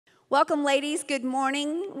Welcome, ladies. Good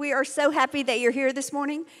morning. We are so happy that you're here this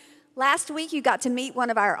morning. Last week, you got to meet one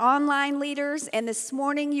of our online leaders, and this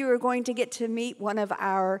morning, you are going to get to meet one of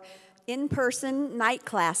our in-person night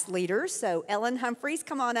class leaders. So Ellen Humphreys,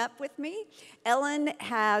 come on up with me. Ellen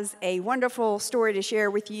has a wonderful story to share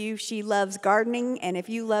with you. She loves gardening, and if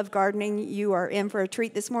you love gardening, you are in for a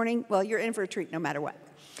treat this morning. Well, you're in for a treat no matter what.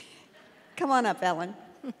 Come on up, Ellen.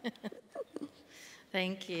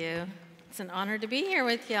 Thank you. It's an honor to be here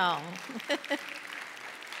with y'all.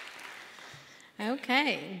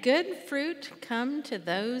 Okay, good fruit come to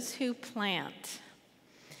those who plant.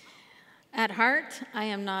 At heart, I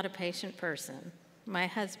am not a patient person. My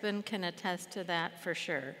husband can attest to that for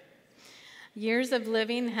sure. Years of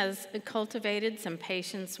living has cultivated some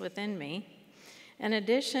patience within me. In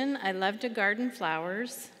addition, I love to garden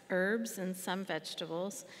flowers, herbs, and some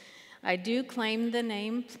vegetables. I do claim the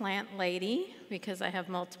name Plant Lady because I have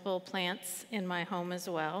multiple plants in my home as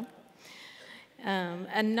well.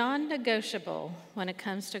 A non-negotiable when it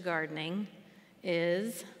comes to gardening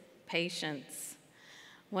is patience.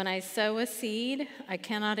 When I sow a seed, I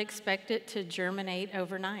cannot expect it to germinate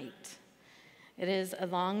overnight. It is a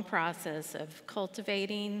long process of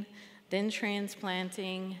cultivating, then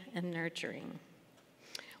transplanting, and nurturing.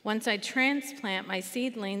 Once I transplant my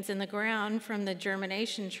seedlings in the ground from the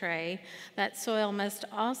germination tray, that soil must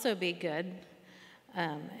also be good.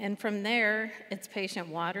 And from there, it's patient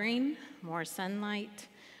watering, more sunlight,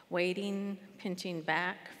 waiting, pinching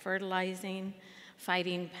back, fertilizing,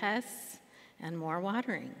 fighting pests, and more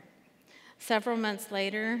watering. Several months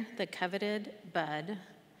later, the coveted bud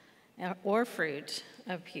or fruit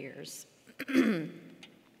appears.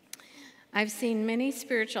 I've seen many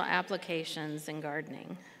spiritual applications in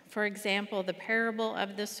gardening. For example, the parable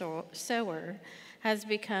of the sower has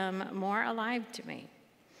become more alive to me.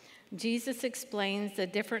 Jesus explains the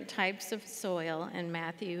different types of soil in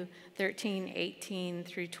Matthew 13:18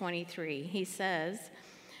 through 23. He says,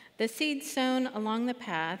 "The seed sown along the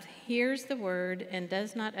path hears the word and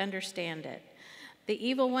does not understand it. The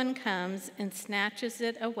evil one comes and snatches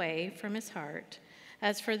it away from his heart.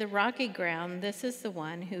 As for the rocky ground, this is the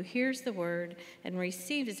one who hears the word and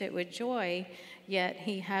receives it with joy, yet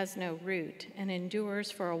he has no root and endures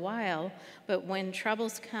for a while, but when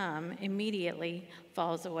troubles come, immediately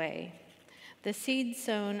falls away. The seed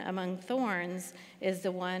sown among thorns is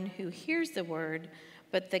the one who hears the word,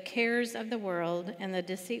 but the cares of the world and the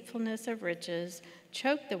deceitfulness of riches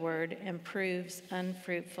choke the word and proves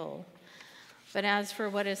unfruitful. But as for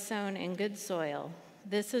what is sown in good soil,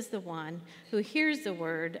 this is the one who hears the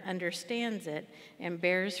word, understands it, and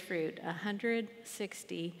bears fruit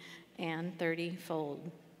 160 and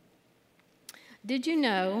 30-fold. Did you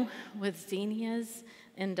know with zinnias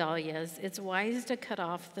and dahlias, it's wise to cut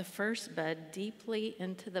off the first bud deeply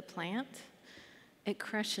into the plant? It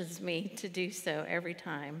crushes me to do so every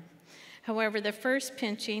time. However, the first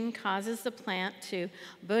pinching causes the plant to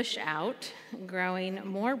bush out, growing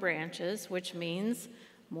more branches, which means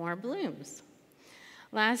more blooms.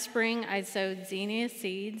 Last spring, I sowed zinnia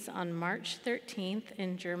seeds on March 13th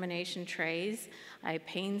in germination trays. I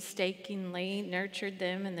painstakingly nurtured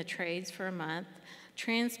them in the trays for a month,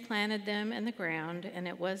 transplanted them in the ground, and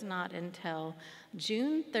it was not until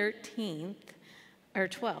June 12th,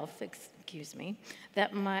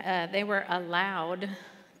 that they were allowed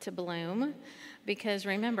to bloom because,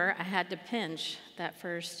 remember, I had to pinch that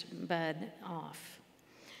first bud off.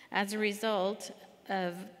 As a result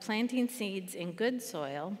of planting seeds in good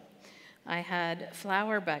soil, I had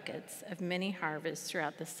flower buckets of many harvests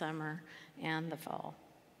throughout the summer and the fall.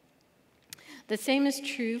 The same is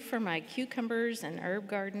true for my cucumbers and herb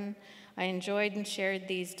garden. I enjoyed and shared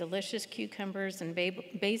these delicious cucumbers and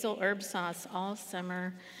basil herb sauce all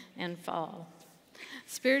summer and fall.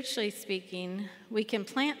 Spiritually speaking, we can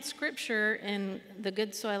plant scripture in the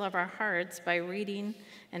good soil of our hearts by reading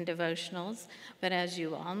and devotionals, but as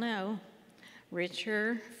you all know,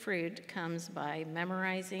 richer fruit comes by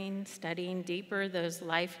memorizing, studying deeper those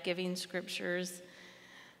life-giving scriptures,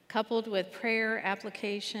 coupled with prayer,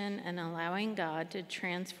 application, and allowing God to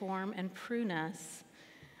transform and prune us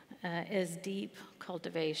is deep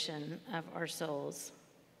cultivation of our souls.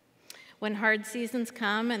 When hard seasons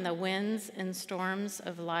come and the winds and storms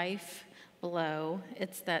of life blow,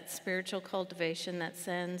 it's that spiritual cultivation that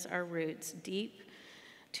sends our roots deep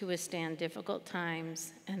to withstand difficult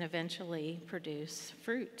times and eventually produce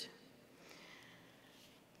fruit.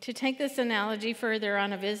 To take this analogy further,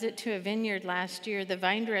 on a visit to a vineyard last year, the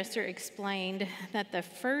vine dresser explained that the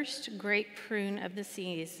first grape prune of the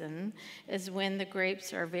season is when the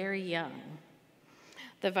grapes are very young.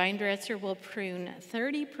 The vine dresser will prune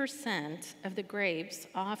 30% of the grapes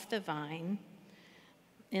off the vine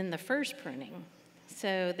in the first pruning.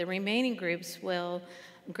 So the remaining grapes will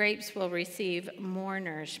receive more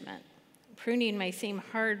nourishment. Pruning may seem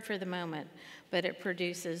hard for the moment, but it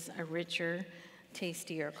produces a richer,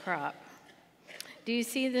 tastier crop. Do you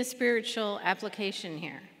see the spiritual application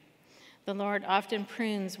here? The Lord often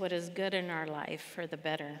prunes what is good in our life for the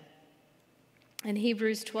better. And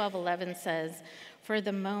Hebrews 12:11 says, "For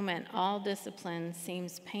the moment, all discipline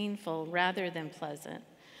seems painful rather than pleasant,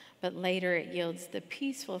 but later it yields the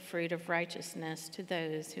peaceful fruit of righteousness to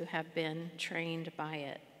those who have been trained by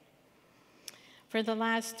it." For the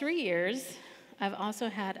last 3 years, I've also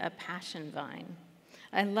had a passion vine.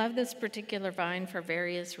 I love this particular vine for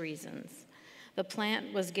various reasons. The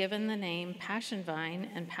plant was given the name passion vine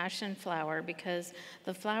and passion flower because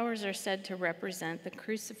the flowers are said to represent the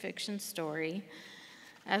crucifixion story,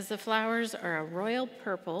 as the flowers are a royal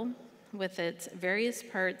purple with its various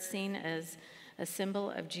parts seen as a symbol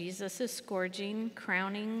of Jesus' scourging,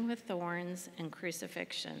 crowning with thorns, and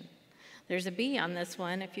crucifixion. There's a bee on this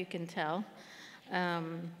one, if you can tell,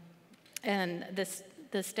 and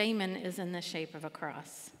the stamen is in the shape of a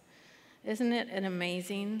cross. Isn't it an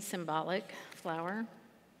amazing symbolic flower?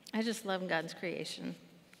 I just love God's creation.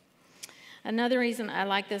 Another reason I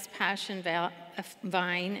like this passion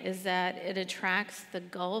vine is that it attracts the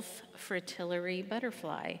Gulf fritillary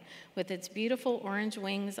butterfly with its beautiful orange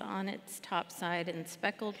wings on its top side and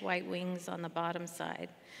speckled white wings on the bottom side.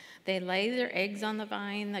 They lay their eggs on the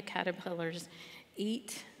vine, the caterpillars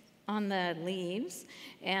eat on the leaves,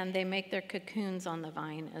 and they make their cocoons on the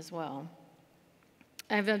vine as well.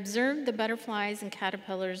 I've observed the butterflies and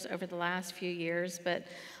caterpillars over the last few years, but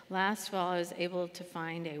last fall I was able to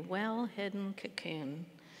find a well-hidden cocoon.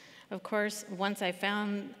 Of course, once I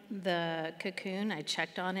found the cocoon, I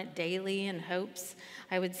checked on it daily in hopes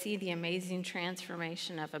I would see the amazing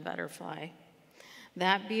transformation of a butterfly.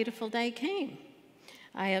 That beautiful day came.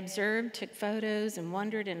 I observed, took photos, and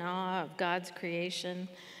wondered in awe of God's creation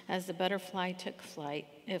as the butterfly took flight.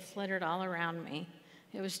 It fluttered all around me.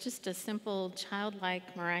 It was just a simple,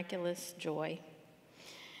 childlike, miraculous joy.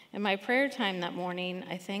 In my prayer time that morning,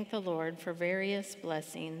 I thanked the Lord for various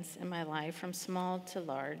blessings in my life, from small to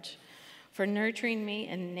large, for nurturing me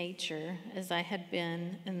in nature as I had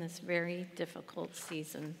been in this very difficult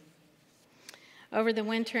season. Over the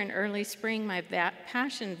winter and early spring, my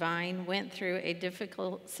passion vine went through a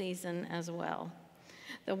difficult season as well.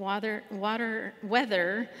 The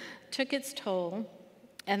weather took its toll,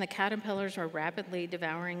 and the caterpillars were rapidly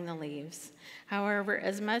devouring the leaves. However,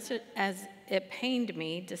 as much as it pained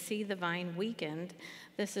me to see the vine weakened,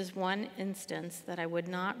 this is one instance that I would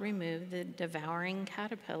not remove the devouring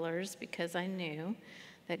caterpillars because I knew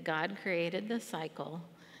that God created the cycle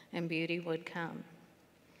and beauty would come.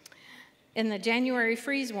 In the January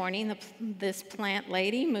freeze warning, this plant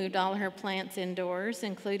lady moved all her plants indoors,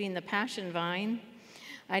 including the passion vine.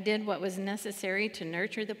 I did what was necessary to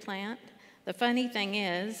nurture the plant. The funny thing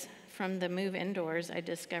is, from the move indoors, I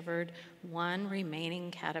discovered one remaining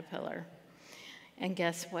caterpillar. And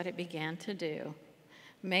guess what it began to do?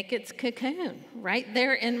 Make its cocoon right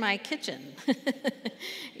there in my kitchen.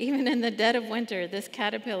 Even in the dead of winter, this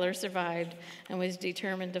caterpillar survived and was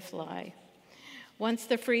determined to fly. Once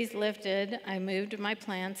the freeze lifted, I moved my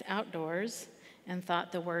plants outdoors and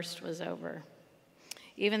thought the worst was over.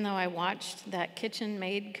 Even though I watched that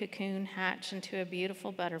kitchen-made cocoon hatch into a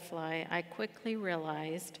beautiful butterfly, I quickly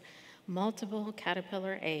realized multiple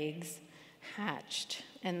caterpillar eggs hatched,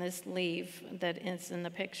 and this leaf that is in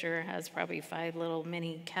the picture has probably 5 little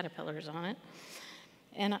mini caterpillars on it.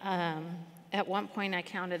 And at one point, I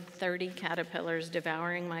counted 30 caterpillars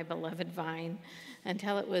devouring my beloved vine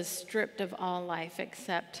until it was stripped of all life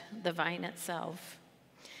except the vine itself.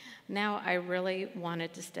 Now I really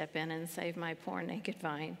wanted to step in and save my poor naked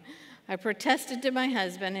vine. I protested to my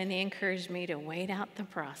husband, and he encouraged me to wait out the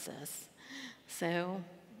process. So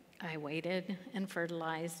I waited and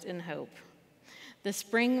fertilized in hope. The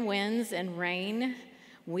spring winds and rain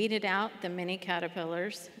weeded out the many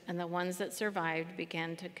caterpillars, and the ones that survived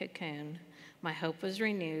began to cocoon. My hope was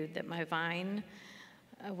renewed that my vine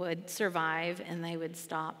would survive and they would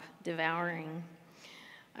stop devouring.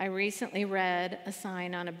 I recently read a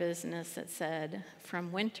sign on a business that said,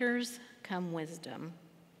 "From winters come wisdom."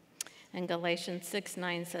 And Galatians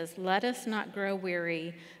 6:9 says, "Let us not grow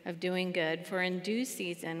weary of doing good, for in due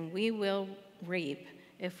season we will reap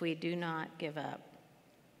if we do not give up."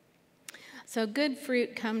 So good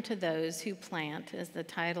fruit come to those who plant is the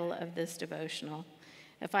title of this devotional.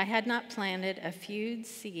 If I had not planted a few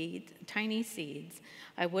tiny seeds,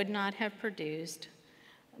 I would not have produced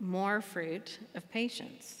more fruit of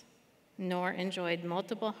patience. nor enjoyed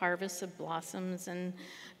multiple harvests of blossoms and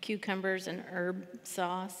cucumbers and herb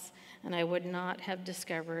sauce, and I would not have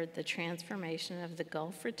discovered the transformation of the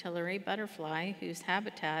Gulf fritillary butterfly, whose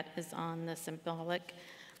habitat is on the symbolic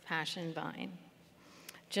passion vine.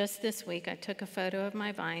 Just this week, I took a photo of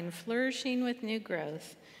my vine flourishing with new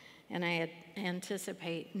growth, and I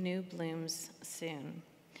anticipate new blooms soon.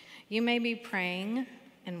 You may be praying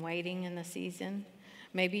and waiting in the season.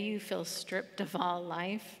 Maybe you feel stripped of all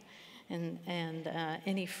life and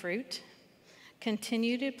any fruit.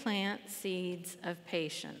 Continue to plant seeds of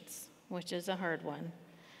patience, which is a hard one.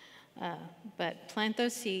 But plant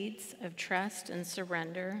those seeds of trust and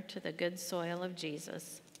surrender to the good soil of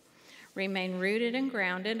Jesus. Remain rooted and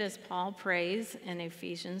grounded, as Paul prays in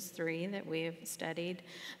Ephesians 3 that we have studied,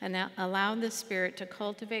 and allow the Spirit to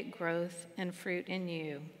cultivate growth and fruit in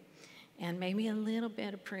you, and maybe a little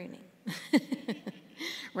bit of pruning.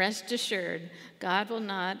 Rest assured, God will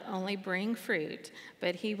not only bring fruit,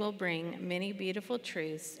 but he will bring many beautiful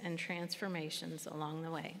truths and transformations along the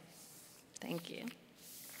way. Thank you.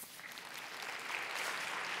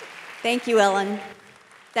 Thank you, Ellen.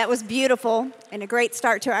 That was beautiful and a great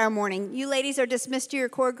start to our morning. You ladies are dismissed to your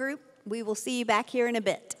core group. We will see you back here in a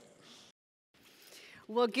bit.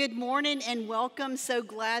 Well, good morning and welcome. So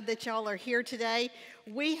glad that y'all are here today.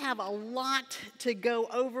 We have a lot to go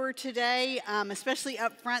over today, especially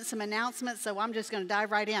up front, some announcements, so I'm just going to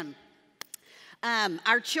dive right in.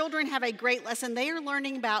 Our children have a great lesson. They are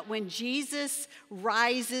learning about when Jesus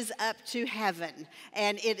rises up to heaven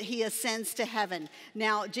and he ascends to heaven.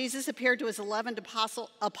 Now, Jesus appeared to his 11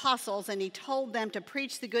 apostles, and he told them to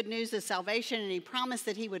preach the good news of salvation, and he promised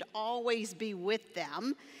that he would always be with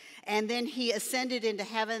them. And then he ascended into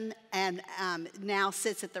heaven and now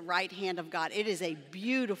sits at the right hand of God. It is a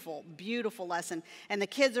beautiful, beautiful lesson. And the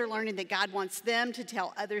kids are learning that God wants them to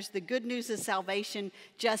tell others the good news of salvation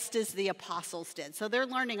just as the apostles did. So they're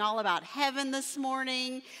learning all about heaven this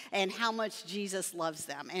morning and how much Jesus loves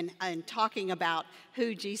them and talking about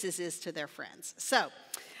who Jesus is to their friends. So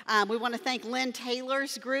we want to thank Lynn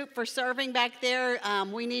Taylor's group for serving back there.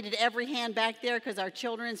 We needed every hand back there because our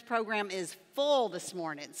children's program is full this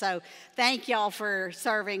morning. So thank y'all for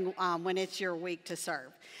serving when it's your week to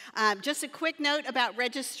serve. Just a quick note about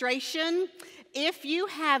registration. If you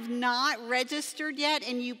have not registered yet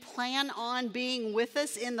and you plan on being with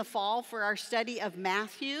us in the fall for our study of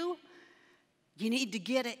Matthew, you need to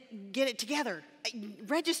get it together.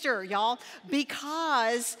 Register, y'all,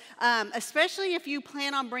 because especially if you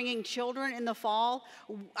plan on bringing children in the fall,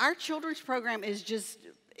 our children's program is just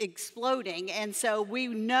exploding, and so we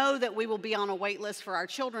know that we will be on a wait list for our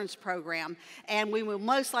children's program, and we will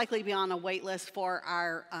most likely be on a wait list for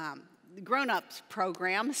our grown-ups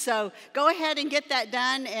program. So go ahead and get that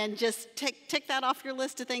done and just tick that off your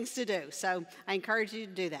list of things to do. So I encourage you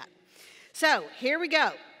to do that. So here we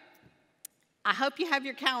go. I hope you have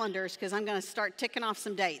your calendars, because I'm going to start ticking off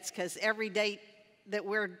some dates, because every date that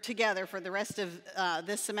we're together for the rest of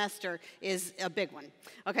this semester is a big one.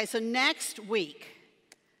 Okay, so next week,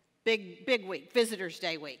 big week, Visitors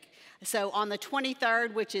Day week. So on the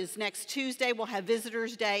 23rd, which is next Tuesday, we'll have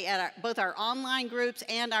Visitors Day at both our online groups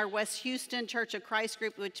and our West Houston Church of Christ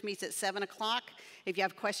group, which meets at 7 o'clock. If you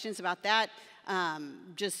have questions about that,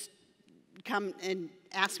 just come and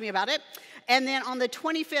ask me about it. And then on the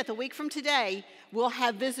 25th, a week from today, we'll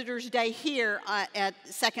have Visitors Day here at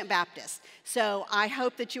Second Baptist. So I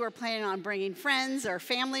hope that you are planning on bringing friends or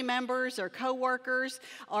family members or coworkers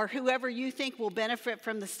or whoever you think will benefit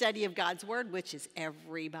from the study of God's Word, which is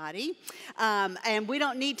everybody. And we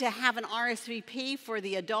don't need to have an RSVP for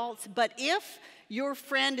the adults, but if your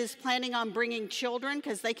friend is planning on bringing children,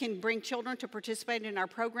 because they can bring children to participate in our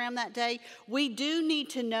program that day, we do need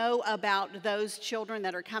to know about those children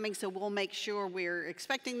that are coming, so we'll make sure we're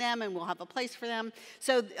expecting them and we'll have a place for them.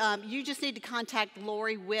 So you just need to contact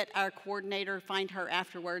Lori Witt, our coordinator, find her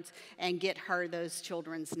afterwards, and get her those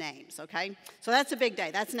children's names, okay? So that's a big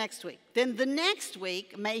day. That's next week. Then the next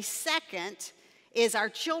week, May 2nd, is our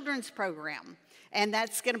children's program, and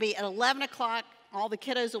that's going to be at 11 o'clock. All the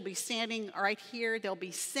kiddos will be standing right here. They'll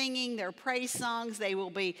be singing their praise songs. They will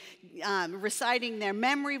be reciting their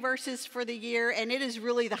memory verses for the year. And it is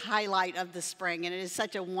really the highlight of the spring. And it is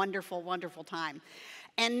such a wonderful, wonderful time.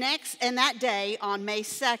 And that day, on May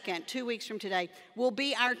 2nd, 2 weeks from today, will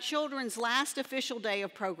be our children's last official day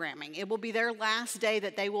of programming. It will be their last day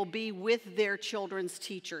that they will be with their children's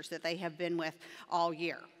teachers that they have been with all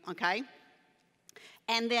year, okay?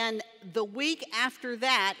 And then the week after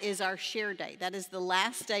that is our share day. That is the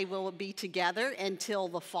last day we'll be together until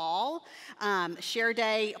the fall. Share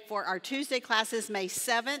day for our Tuesday classes, May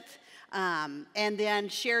 7th. And then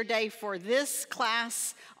share day for this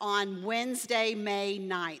class on Wednesday, May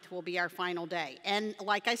 9th will be our final day. And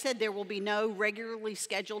like I said, there will be no regularly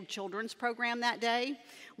scheduled children's program that day.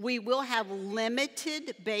 We will have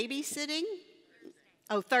limited babysitting.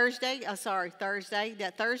 Thursday the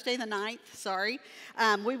 9th, sorry.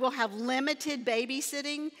 We will have limited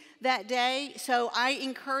babysitting that day. So I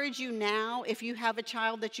encourage you now, if you have a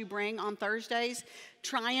child that you bring on Thursdays,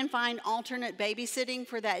 try and find alternate babysitting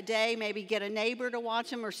for that day. Maybe get a neighbor to watch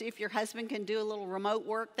them, or see if your husband can do a little remote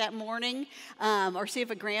work that morning, or see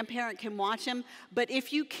if a grandparent can watch them. But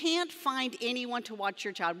if you can't find anyone to watch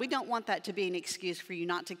your child, we don't want that to be an excuse for you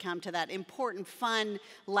not to come to that important, fun,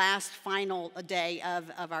 last, final day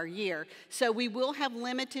of our year. So we will have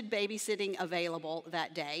limited babysitting available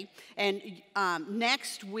that day. And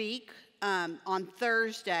next week, on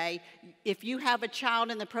Thursday, if you have a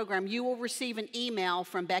child in the program, you will receive an email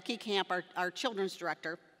from Becky Camp, our children's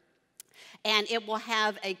director, and it will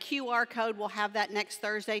have a QR code. We'll have that next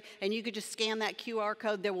Thursday, and you could just scan that QR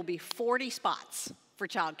code. There will be 40 spots for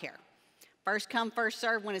childcare. First come, first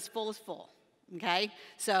serve. When it's full, okay?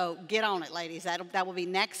 So get on it, ladies. That will be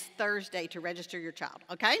next Thursday to register your child,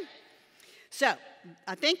 okay? So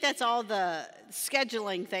I think that's all the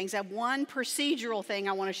scheduling things. I have one procedural thing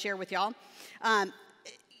I want to share with y'all.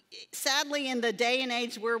 Sadly, in the day and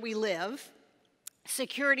age where we live,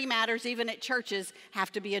 security matters, even at churches,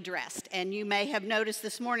 have to be addressed. And you may have noticed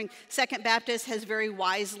this morning, Second Baptist has very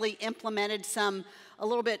wisely implemented a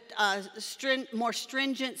little bit more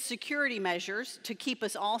stringent security measures to keep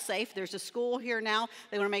us all safe. There's a school here now.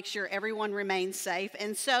 They want to make sure everyone remains safe.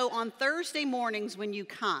 And so on Thursday mornings when you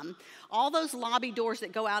come, all those lobby doors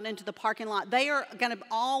that go out into the parking lot,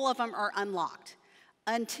 all of them are unlocked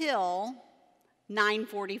until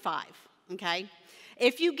 9:45, okay?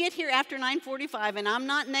 If you get here after 9:45, and I'm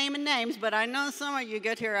not naming names, but I know some of you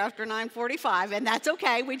get here after 9:45, and that's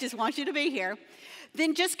okay. We just want you to be here.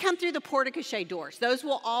 Then just come through the porte-cochere doors. Those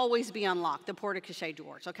will always be unlocked, the porte-cochere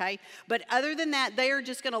doors, okay? But other than that, they are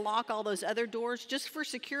just going to lock all those other doors just for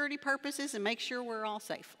security purposes and make sure we're all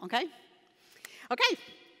safe, okay? Okay.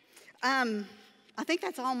 I think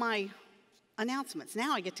that's all my announcements.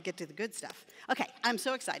 Now I get to the good stuff. Okay, I'm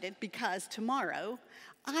so excited because tomorrow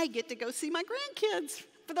I get to go see my grandkids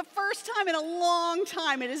for the first time in a long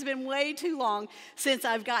time. It has been way too long since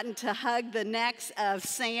I've gotten to hug the necks of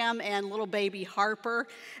Sam and little baby Harper.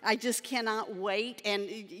 I just cannot wait, and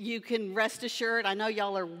you can rest assured, I know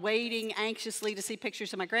y'all are waiting anxiously to see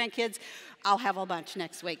pictures of my grandkids. I'll have a bunch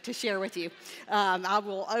next week to share with you. I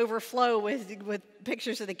will overflow with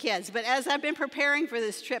pictures of the kids. But as I've been preparing for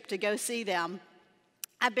this trip to go see them,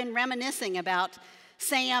 I've been reminiscing about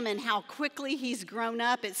Sam and how quickly he's grown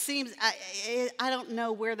up. It seems, I don't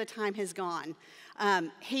know where the time has gone.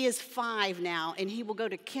 He is 5 now, and he will go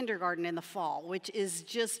to kindergarten in the fall, which is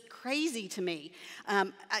just crazy to me.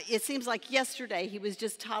 It seems like yesterday he was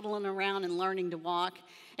just toddling around and learning to walk.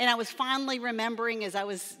 And I was finally remembering, as I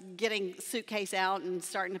was getting suitcase out and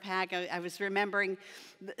starting to pack, I was remembering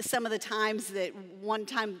some of the times that one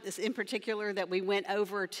time in particular that we went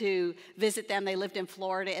over to visit them. They lived in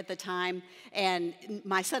Florida at the time, and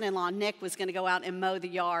my son-in-law, Nick, was going to go out and mow the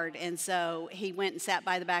yard. And so he went and sat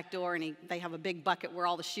by the back door, and they have a big bucket where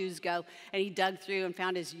all the shoes go, and he dug through and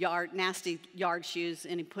found his nasty yard shoes,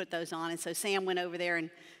 and he put those on. And so Sam went over there and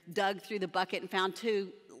dug through the bucket and found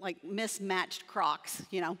 2 mismatched Crocs,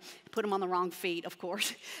 put them on the wrong feet, of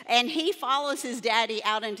course. And he follows his daddy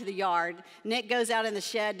out into the yard. Nick goes out in the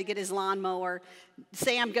shed to get his lawnmower.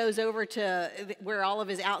 Sam goes over to where all of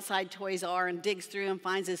his outside toys are and digs through and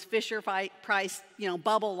finds his Fisher-Price,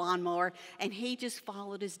 bubble lawnmower. And he just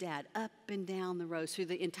followed his dad up and down the rows through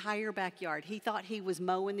the entire backyard. He thought he was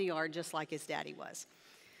mowing the yard just like his daddy was.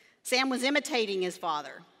 Sam was imitating his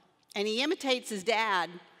father. And he imitates his dad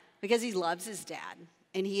because he loves his dad.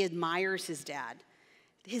 And he admires his dad.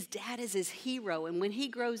 His dad is his hero. And when he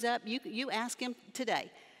grows up, you ask him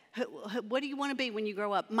today, what do you want to be when you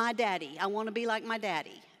grow up? My daddy. I want to be like my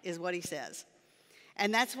daddy, is what he says.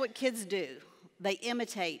 And that's what kids do. They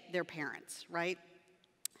imitate their parents, right?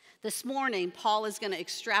 This morning, Paul is going to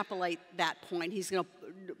extrapolate that point. He's going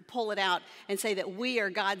to pull it out and say that we are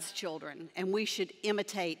God's children, and we should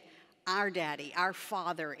imitate our daddy, our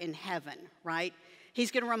Father in heaven, right? He's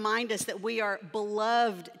going to remind us that we are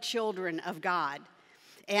beloved children of God,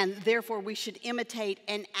 and therefore we should imitate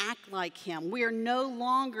and act like him. We are no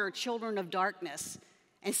longer children of darkness,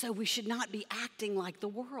 and so we should not be acting like the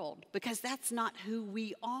world, because that's not who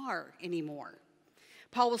we are anymore.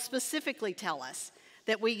 Paul will specifically tell us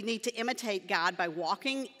that we need to imitate God by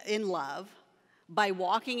walking in love, by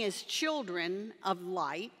walking as children of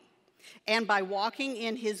light, and by walking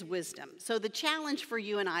in his wisdom. So the challenge for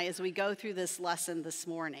you and I as we go through this lesson this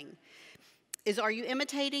morning is, are you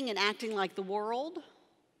imitating and acting like the world,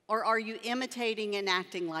 or are you imitating and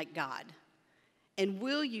acting like God? And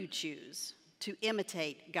will you choose to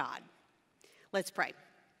imitate God? Let's pray.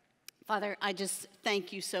 Father, I just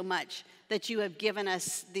thank you so much that you have given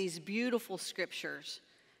us these beautiful scriptures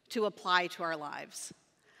to apply to our lives.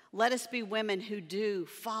 Let us be women who do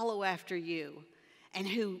follow after you and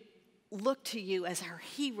who look to you as our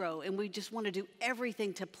hero, and we just want to do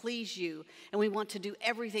everything to please you, and we want to do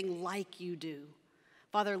everything like you do.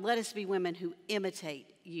 Father, let us be women who imitate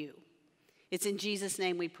you. It's in Jesus'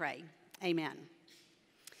 name we pray. Amen.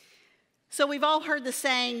 So we've all heard the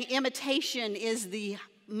saying, imitation is the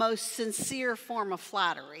most sincere form of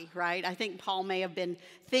flattery, right? I think Paul may have been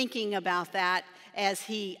thinking about that as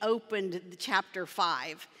he opened chapter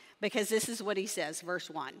 5, because this is what he says, verse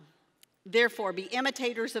 1. Therefore, be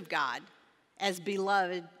imitators of God as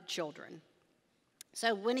beloved children.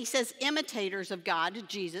 So when he says imitators of God,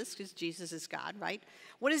 Jesus, because Jesus is God, right?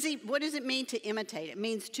 What does it mean to imitate? It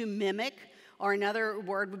means to mimic, or another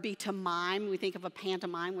word would be to mime. We think of a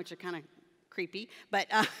pantomime, which are kind of creepy, but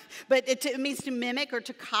it means to mimic or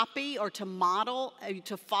to copy or to model,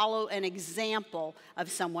 to follow an example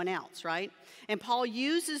of someone else, right? And Paul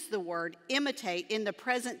uses the word imitate in the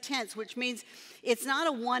present tense, which means it's not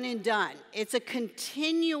a one and done. It's a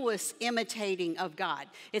continuous imitating of God.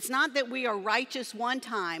 It's not that we are righteous one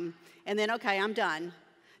time and then, okay, I'm done.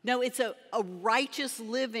 No, it's a righteous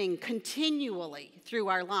living continually through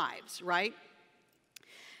our lives, right?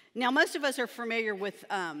 Now, most of us are familiar with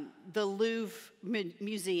the Louvre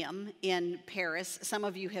Museum in Paris. Some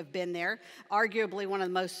of you have been there, arguably one of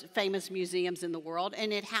the most famous museums in the world,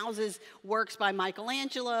 and it houses works by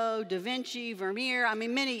Michelangelo, Da Vinci, Vermeer. I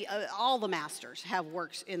mean, all the masters have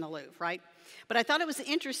works in the Louvre, right? But I thought it was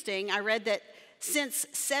interesting. I read that since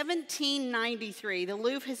 1793, the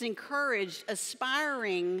Louvre has encouraged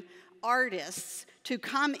aspiring artists to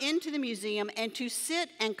come into the museum and to sit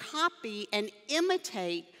and copy and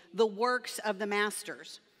imitate the works of the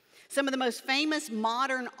masters. Some of the most famous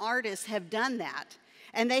modern artists have done that,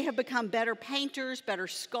 and they have become better painters, better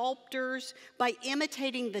sculptors by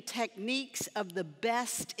imitating the techniques of the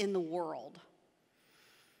best in the world.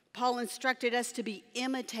 Paul instructed us to be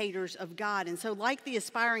imitators of God, and so like the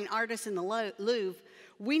aspiring artists in the Louvre,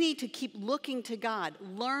 we need to keep looking to God,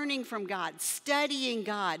 learning from God, studying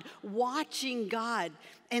God, watching God,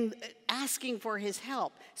 and asking for his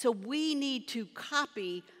help. So we need to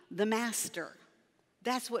copy the master.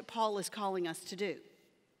 That's what Paul is calling us to do.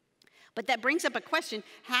 But that brings up a question.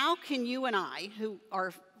 How can you and I, who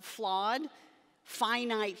are flawed,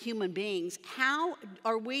 finite human beings, how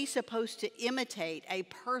are we supposed to imitate a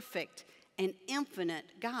perfect and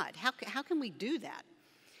infinite God? How can we do that?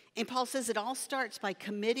 And Paul says it all starts by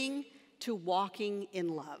committing to walking in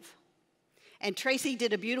love. And Tracy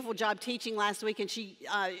did a beautiful job teaching last week, and she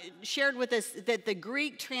shared with us that the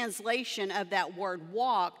Greek translation of that word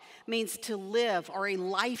walk means to live, or a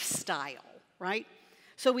lifestyle, right?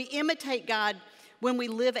 So we imitate God when we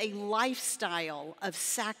live a lifestyle of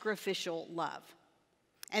sacrificial love.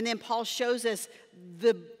 And then Paul shows us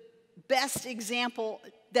the best example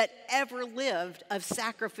that ever lived of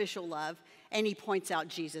sacrificial love, and he points out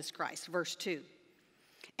Jesus Christ. Verse 2,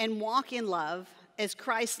 and walk in love as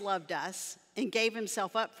Christ loved us and gave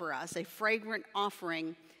himself up for us, a fragrant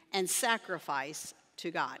offering and sacrifice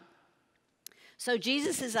to God. So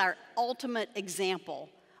Jesus is our ultimate example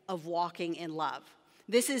of walking in love.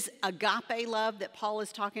 This is agape love that Paul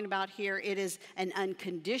is talking about here. It is an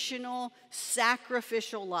unconditional,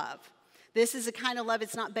 sacrificial love. This is a kind of love,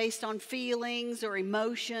 it's not based on feelings or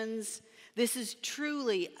emotions. This is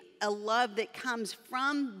truly a love that comes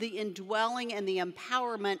from the indwelling and the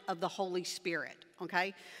empowerment of the Holy Spirit,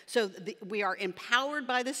 okay? So we are empowered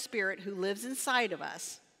by the Spirit who lives inside of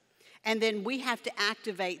us, and then we have to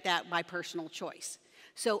activate that by personal choice.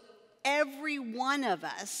 So every one of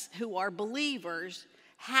us who are believers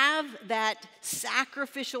have that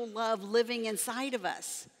sacrificial love living inside of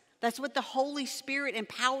us. That's what the Holy Spirit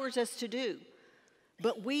empowers us to do.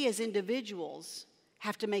 But we as individuals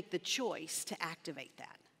have to make the choice to activate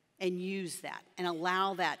that and use that and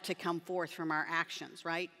allow that to come forth from our actions,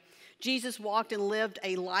 right? Jesus walked and lived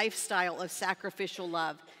a lifestyle of sacrificial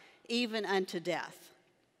love, even unto death.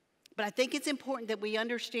 But I think it's important that we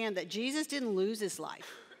understand that Jesus didn't lose his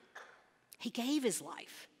life. He gave his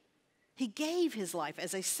life. He gave his life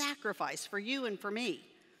as a sacrifice for you and for me.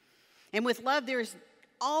 And with love, there's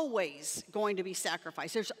always going to be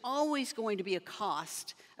sacrifice. There's always going to be a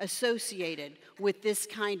cost associated with this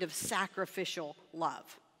kind of sacrificial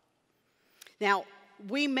love. Now,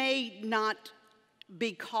 we may not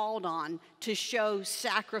be called on to show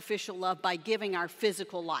sacrificial love by giving our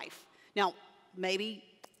physical life. Now, maybe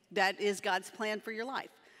that is God's plan for your life.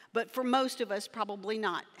 But for most of us, probably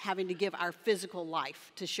not having to give our physical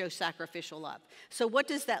life to show sacrificial love. So what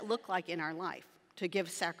does that look like in our life to give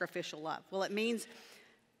sacrificial love? Well, it means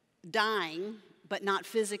dying, but not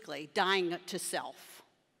physically, dying to self,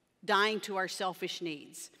 dying to our selfish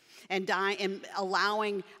needs, and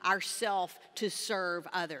allowing ourself to serve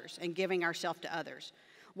others and giving ourselves to others.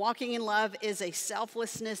 Walking in love is a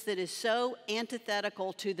selflessness that is so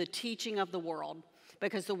antithetical to the teaching of the world,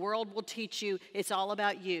 because the world will teach you it's all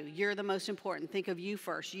about you. You're the most important. Think of you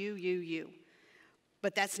first. You.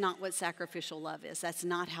 But that's not what sacrificial love is. That's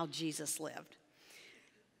not how Jesus lived.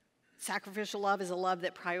 Sacrificial love is a love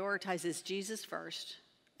that prioritizes Jesus first,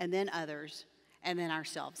 and then others, and then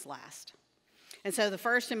ourselves last. And so the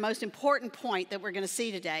first and most important point that we're going to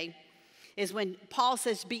see today is when Paul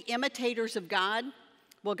says, be imitators of God.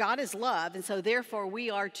 Well, God is love, and so therefore we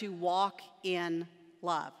are to walk in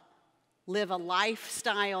love. Live a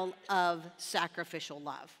lifestyle of sacrificial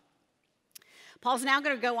love. Paul's now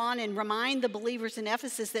going to go on and remind the believers in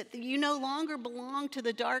Ephesus that you no longer belong to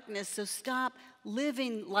the darkness, so stop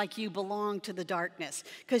living like you belong to the darkness,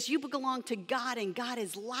 because you belong to God, and God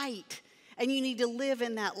is light, and you need to live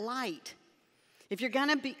in that light. If you're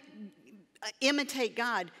going to imitate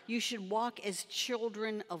God, you should walk as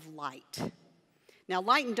children of light. Now,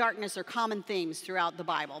 light and darkness are common themes throughout the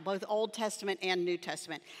Bible, both Old Testament and New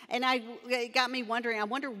Testament. And it got me wondering, I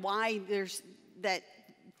wonder why that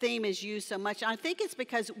theme is used so much. And I think it's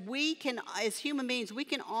because we can, as human beings, we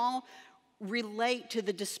can all relate to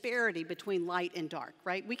the disparity between light and dark,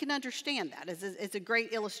 right? We can understand that. It's a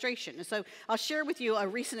great illustration. And so I'll share with you a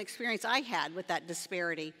recent experience I had with that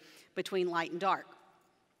disparity between light and dark.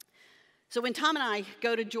 So when Tom and I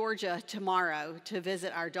go to Georgia tomorrow to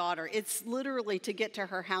visit our daughter, it's literally to get to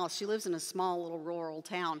her house. She lives in a small little rural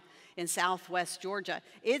town in southwest Georgia.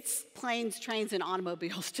 It's planes, trains, and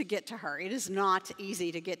automobiles to get to her. It is not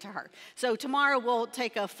easy to get to her. So tomorrow we'll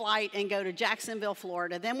take a flight and go to Jacksonville,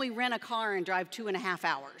 Florida. Then we rent a car and drive 2.5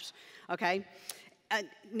 hours, okay?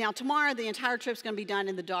 Now tomorrow the entire trip's going to be done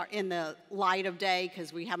in the light of day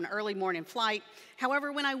because we have an early morning flight.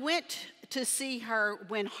 However, when I went to see her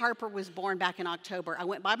when Harper was born back in October, I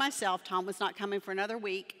went by myself. Tom was not coming for another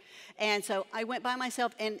week. And so I went by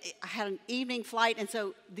myself, and I had an evening flight, and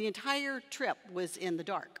so the entire trip was in the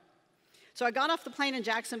dark. So I got off the plane in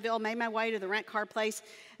Jacksonville, made my way to the rent car place,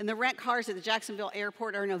 and the rent cars at the Jacksonville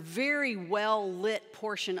airport are in a very well-lit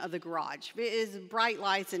portion of the garage. It is bright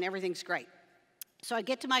lights, and everything's great. So I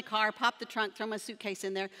get to my car, pop the trunk, throw my suitcase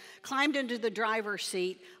in there, climbed into the driver's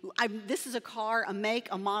seat. This is a car, a make,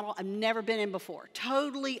 a model I've never been in before.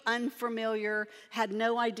 Totally unfamiliar, had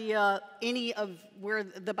no idea any of where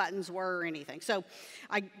the buttons were or anything. So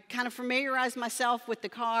I kind of familiarized myself with the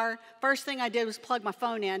car. First thing I did was plug my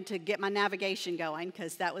phone in to get my navigation going,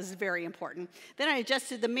 because that was very important. Then I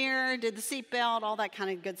adjusted the mirror, did the seatbelt, all that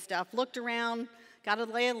kind of good stuff. Looked around, got a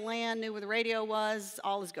lay of the land, knew where the radio was,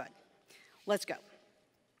 all is good. Let's go.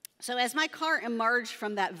 So as my car emerged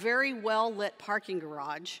from that very well-lit parking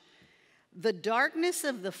garage, the darkness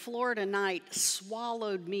of the Florida night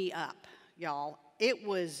swallowed me up, y'all. It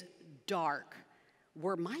was dark.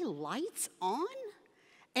 Were my lights on?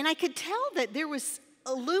 And I could tell that there was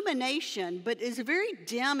illumination, but it's very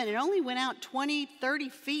dim, and it only went out 20, 30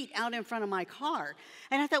 feet out in front of my car.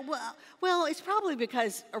 And I thought, well, it's probably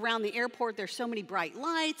because around the airport there's so many bright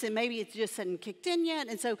lights, and maybe it just hadn't kicked in yet,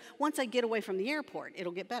 and so once I get away from the airport,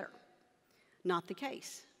 it'll get better. Not the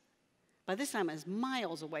case. By this time, I was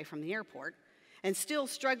miles away from the airport and still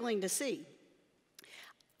struggling to see.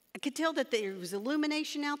 I could tell that there was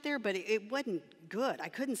illumination out there, but it wasn't good. I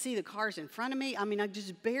couldn't see the cars in front of me. I mean, I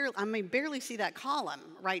barely see that column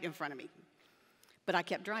right in front of me. But I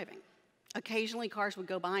kept driving. Occasionally, cars would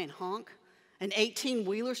go by and honk. An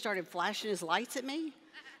 18-wheeler started flashing his lights at me.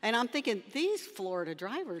 And I'm thinking, these Florida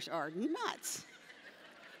drivers are nuts.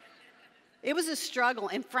 It was a struggle,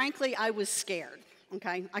 and frankly, I was scared.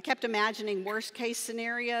 Okay, I kept imagining worst-case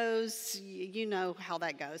scenarios. You know how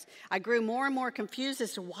that goes. I grew more and more confused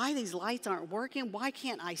as to why these lights aren't working. Why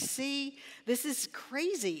can't I see? This is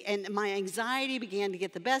crazy. And my anxiety began to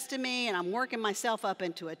get the best of me, and I'm working myself up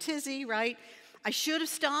into a tizzy, right? I should have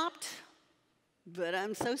stopped, but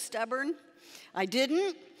I'm so stubborn. I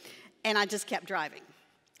didn't, and I just kept driving.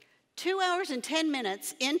 2 hours and 10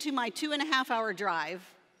 minutes into my 2.5-hour drive,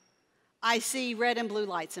 I see red and blue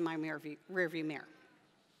lights in my rearview mirror.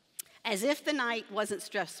 As if the night wasn't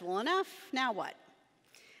stressful enough, now what?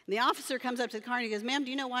 And the officer comes up to the car and he goes, "Ma'am, do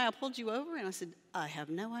you know why I pulled you over?" And I said, "I have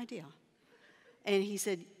no idea." And he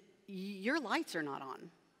said, your lights are not on.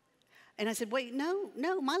 And I said, wait, no,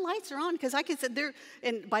 my lights are on, because I can sit there,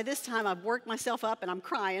 and by this time I've worked myself up and I'm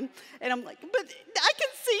crying, and I'm like, but I can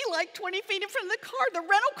see like 20 feet in front of the car. The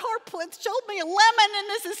rental car showed me a lemon, and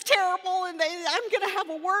this is terrible, and I'm going to have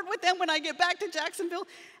a word with them when I get back to Jacksonville.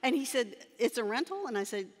 And he said, it's a rental? And I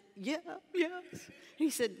said, yeah.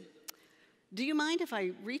 He said, do you mind if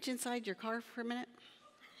I reach inside your car for a minute?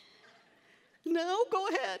 No, go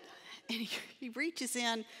ahead. And he reaches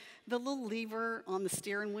in, the little lever on the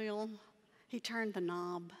steering wheel, he turned the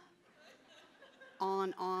knob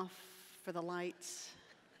on, off for the lights.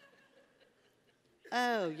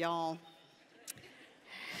 Oh, y'all.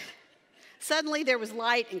 Suddenly there was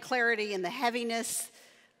light and clarity, and the heaviness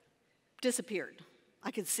disappeared.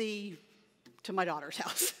 I could see to my daughter's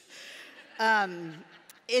house.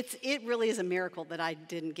 It really is a miracle that I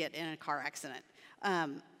didn't get in a car accident.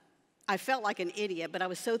 I felt like an idiot, but I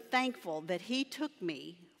was so thankful that he took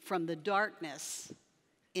me from the darkness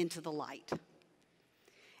into the light.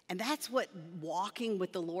 And that's what walking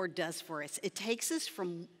with the Lord does for us. It takes us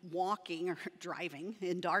from walking or driving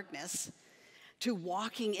in darkness to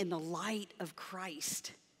walking in the light of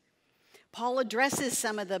Christ. Paul addresses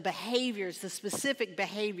some of the behaviors, the specific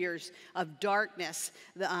behaviors of darkness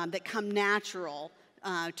that come natural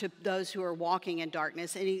to those who are walking in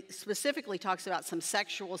darkness. And he specifically talks about some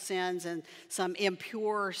sexual sins and some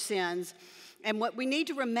impure sins. And what we need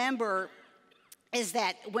to remember is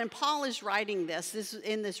that when Paul is writing this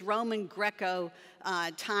in this Roman Greco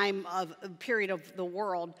period of the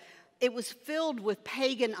world, it was filled with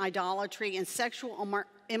pagan idolatry, and sexual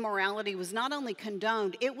immorality was not only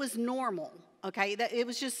condoned, it was normal, okay? It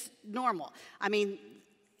was just normal. I mean,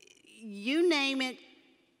 you name it,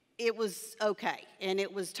 it was okay, and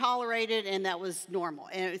it was tolerated, and that was normal,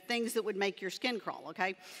 and things that would make your skin crawl,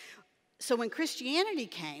 okay? So when Christianity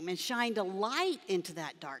came and shined a light into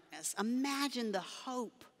that darkness, imagine the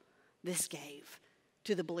hope this gave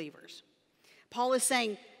to the believers. Paul is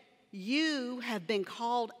saying, you have been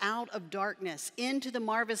called out of darkness into the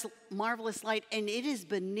marvelous light, and it is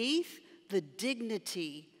beneath the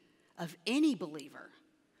dignity of any believer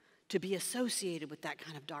to be associated with that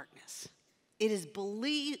kind of darkness. It is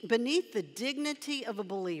beneath the dignity of a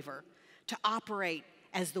believer to operate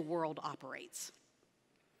as the world operates.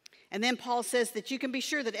 And then Paul says that you can be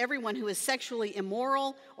sure that everyone who is sexually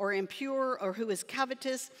immoral or impure or who is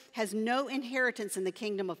covetous has no inheritance in the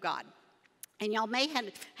kingdom of God. And y'all may have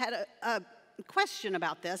had a question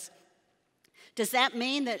about this. Does that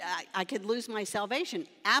mean that I could lose my salvation?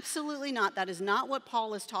 Absolutely not. That is not what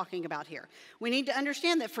Paul is talking about here. We need to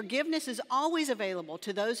understand that forgiveness is always available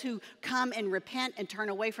to those who come and repent and turn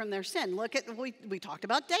away from their sin. Look at, we talked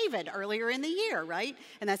about David earlier in the year, right?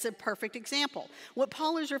 And that's a perfect example. What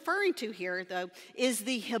Paul is referring to here, though, is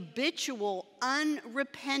the habitual,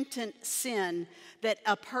 unrepentant sin that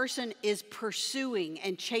a person is pursuing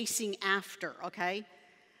and chasing after, okay?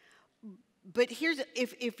 But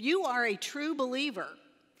if you are a true believer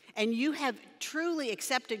and you have truly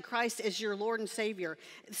accepted Christ as your Lord and Savior,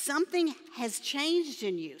 something has changed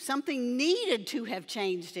in you. Something needed to have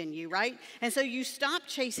changed in you, right? And so you stop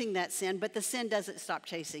chasing that sin, but the sin doesn't stop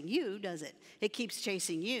chasing you, does it? It keeps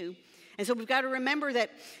chasing you. And so we've got to remember that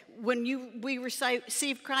when we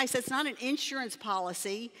receive Christ, that's not an insurance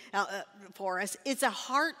policy for us. It's a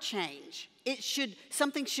heart change.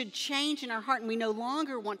 Something should change in our heart, and we no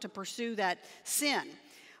longer want to pursue that sin.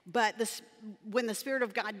 But when the Spirit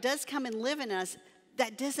of God does come and live in us,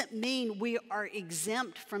 that doesn't mean we are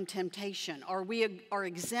exempt from temptation or we are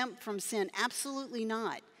exempt from sin. Absolutely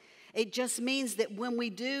not. It just means that when we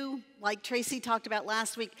do, like Tracy talked about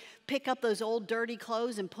last week, pick up those old dirty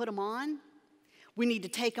clothes and put them on, we need to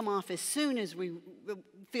take them off as soon as we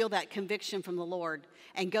feel that conviction from the Lord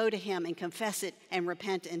and go to Him and confess it and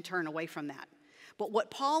repent and turn away from that. But what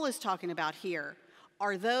Paul is talking about here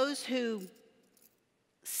are those who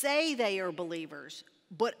say they are believers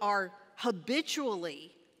but are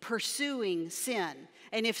habitually pursuing sin.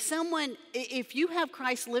 And if you have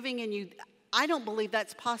Christ living in you, I don't believe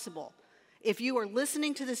that's possible. If you are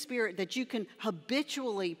listening to the Spirit, that you can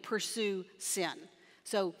habitually pursue sin.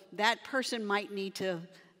 So that person might need to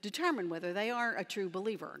determine whether they are a true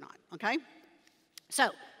believer or not, okay? So,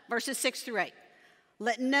 verses 6 through 8.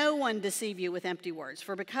 Let no one deceive you with empty words,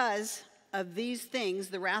 for because of these things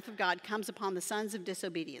the wrath of God comes upon the sons of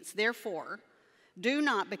disobedience. Therefore, do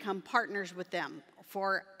not become partners with them,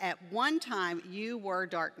 for at one time you were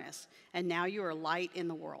darkness, and now you are light in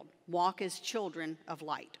the world. Walk as children of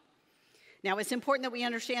light. Now, it's important that we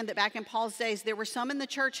understand that back in Paul's days, there were some in the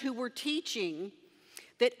church who were teaching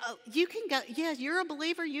that you can go, yeah, you're a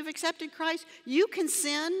believer, you've accepted Christ, you can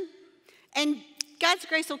sin, and God's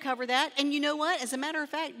grace will cover that. And you know what? As a matter of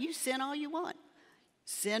fact, you sin all you want.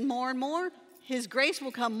 Sin more and more, his grace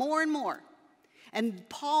will come more and more. And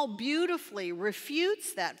Paul beautifully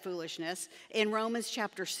refutes that foolishness in Romans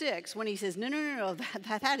chapter 6 when he says, no,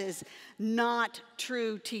 that is not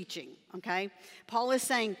true teaching, okay? Paul is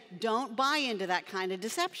saying, don't buy into that kind of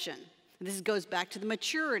deception. This goes back to the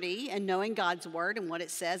maturity and knowing God's word and what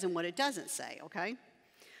it says and what it doesn't say, okay?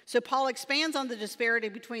 So Paul expands on the disparity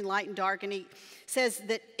between light and dark, and he says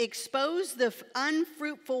that expose the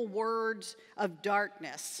unfruitful words of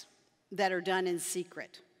darkness that are done in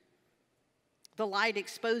secret. The light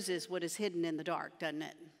exposes what is hidden in the dark, doesn't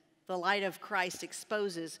it? The light of Christ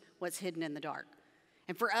exposes what's hidden in the dark.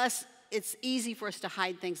 And for us, it's easy for us to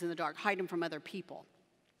hide things in the dark, hide them from other people.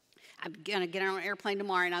 I'm going to get on an airplane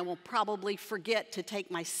tomorrow, and I will probably forget to take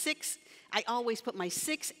I always put my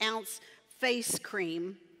 6-ounce face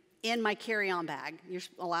cream in my carry-on bag. You're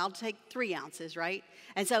allowed to take 3 ounces, right?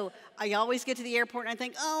 And so I always get to the airport and I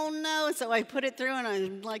think, oh no, and so I put it through and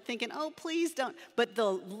I'm like thinking, oh, please don't. But the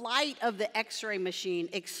light of the x-ray machine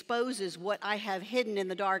exposes what I have hidden in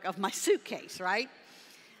the dark of my suitcase, right?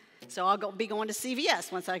 So I'll be going to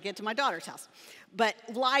CVS once I get to my daughter's house. But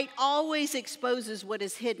light always exposes what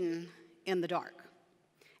is hidden in the dark.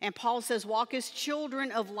 And Paul says, walk as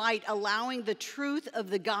children of light, allowing the truth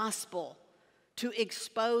of the gospel to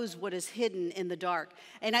expose what is hidden in the dark.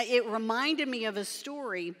 And it reminded me of a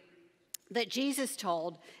story that Jesus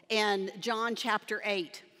told in John chapter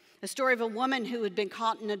 8. A story of a woman who had been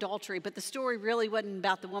caught in adultery. But the story really wasn't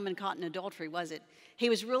about the woman caught in adultery, was it? He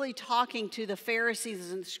was really talking to the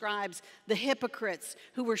Pharisees and scribes, the hypocrites,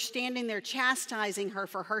 who were standing there chastising her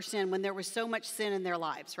for her sin when there was so much sin in their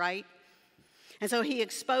lives, right? And so he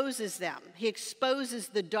exposes them. He exposes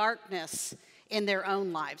the darkness in their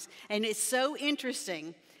own lives. And it's so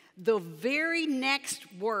interesting. The very next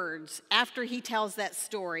words after he tells that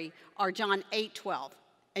story are John 8:12.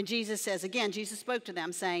 And Jesus says, again, Jesus spoke to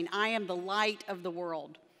them saying, I am the light of the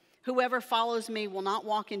world. Whoever follows me will not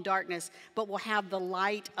walk in darkness, but will have the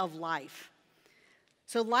light of life.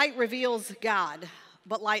 So light reveals God,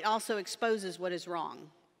 but light also exposes what is wrong.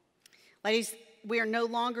 Ladies, we are no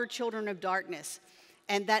longer children of darkness.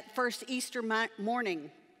 And that first Easter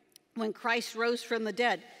morning, when Christ rose from the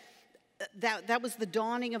dead, that was the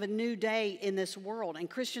dawning of a new day in this world. And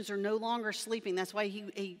Christians are no longer sleeping. That's why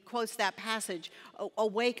he quotes that passage,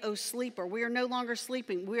 awake, O sleeper. We are no longer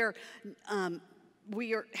sleeping.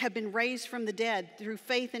 We have been raised from the dead through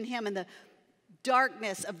faith in him. And the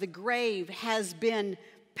darkness of the grave has been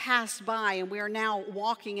passed by. And we are now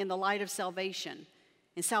walking in the light of salvation.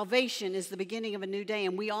 And salvation is the beginning of a new day.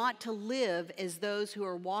 And we ought to live as those who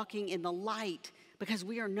are walking in the light, because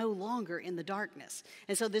we are no longer in the darkness.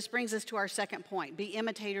 And so this brings us to our second point. Be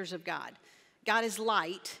imitators of God. God is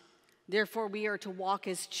light. Therefore, we are to walk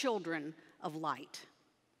as children of light.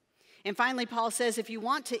 And finally, Paul says, if you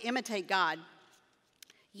want to imitate God,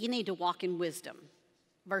 you need to walk in wisdom.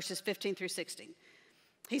 Verses 15 through 16.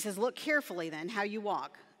 He says, look carefully then how you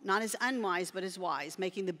walk, not as unwise, but as wise,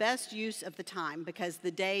 making the best use of the time, because the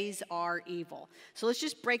days are evil. So let's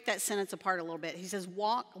just break that sentence apart a little bit. He says,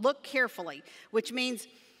 look carefully, which means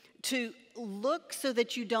to look so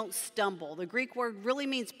that you don't stumble. The Greek word really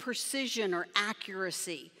means precision or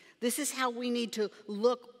accuracy. This is how we need to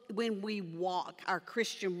look when we walk, our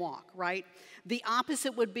Christian walk, right? The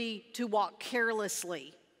opposite would be to walk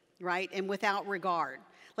carelessly, right, and without regard.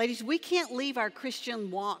 Ladies, we can't leave our Christian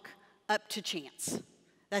walk up to chance.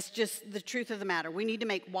 That's just the truth of the matter. We need to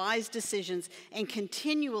make wise decisions and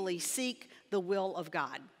continually seek the will of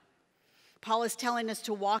God. Paul is telling us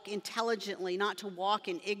to walk intelligently, not to walk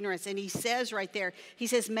in ignorance. And he says right there, he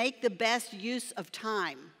says, make the best use of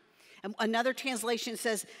time. And another translation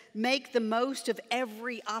says, make the most of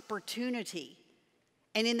every opportunity.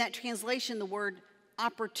 And in that translation, the word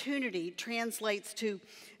opportunity translates to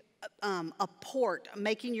a port,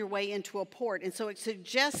 making your way into a port. And so it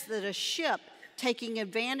suggests that a ship taking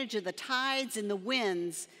advantage of the tides and the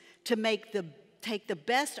winds to take the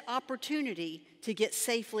best opportunity to get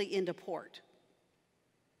safely into port.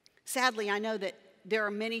 Sadly, I know that there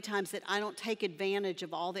are many times that I don't take advantage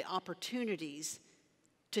of all the opportunities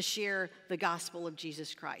to share the gospel of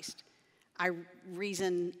Jesus Christ. I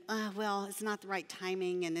reason, well, it's not the right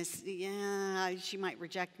timing, and she might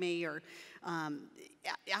reject me, or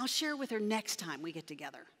I'll share with her next time we get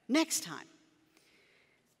together. Next time.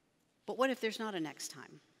 But what if there's not a next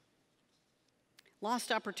time?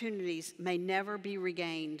 Lost opportunities may never be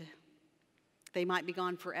regained. They might be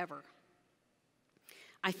gone forever.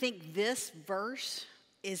 I think this verse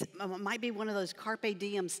might be one of those carpe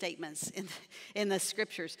diem statements in the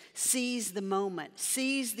scriptures. Seize the moment,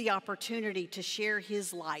 seize the opportunity to share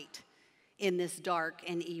his light in this dark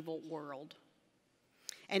and evil world.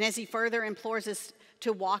 And as he further implores us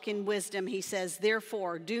to walk in wisdom, he says,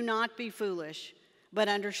 therefore, do not be foolish, but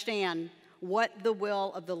understand what the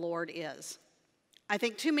will of the Lord is. I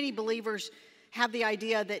think too many believers have the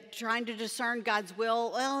idea that trying to discern God's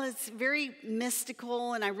will, well, it's very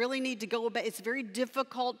mystical, and I really need to go about, it's very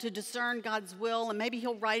difficult to discern God's will, and maybe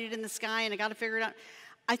he'll write it in the sky, and I got to figure it out.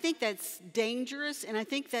 I think that's dangerous, and I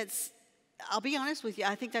think that's, I'll be honest with you,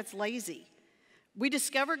 I think that's lazy. We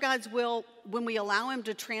discover God's will when we allow him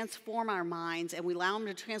to transform our minds, and we allow him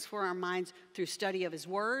to transform our minds through study of his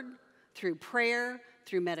word, through prayer,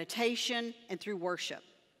 through meditation, and through worship.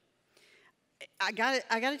 I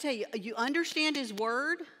gotta tell you, you understand his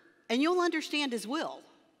word, and you'll understand his will.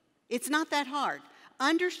 It's not that hard.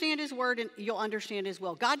 Understand his word, and you'll understand his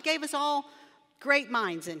will. God gave us all great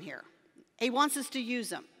minds in here. He wants us to use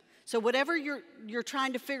them. So whatever you're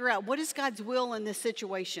trying to figure out, what is God's will in this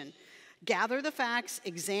situation? Gather the facts,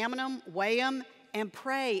 examine them, weigh them, and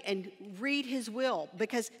pray and read his will,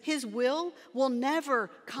 because his will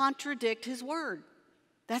never contradict his word.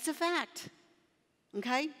 That's a fact.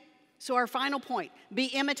 Okay? So our final point, be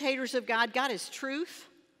imitators of God. God is truth.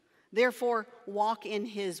 Therefore, walk in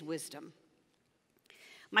his wisdom.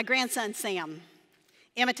 My grandson, Sam,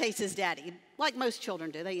 imitates his daddy. Like most children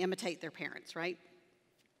do, they imitate their parents, right?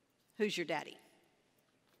 Who's your daddy?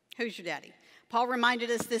 Who's your daddy? Paul reminded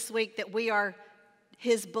us this week that we are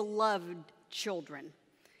his beloved children,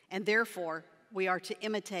 and therefore, we are to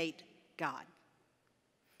imitate God.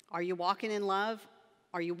 Are you walking in love?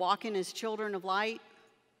 Are you walking as children of light?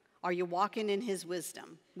 Are you walking in his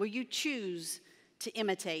wisdom? Will you choose to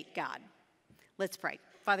imitate God? Let's pray.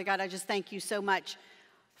 Father God, I just thank you so much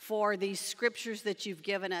for these scriptures that you've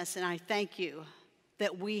given us, and I thank you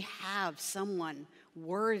that we have someone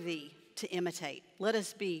worthy to imitate. Let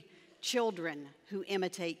us be children who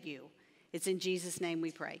imitate you. It's in Jesus' name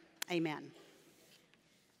we pray. Amen.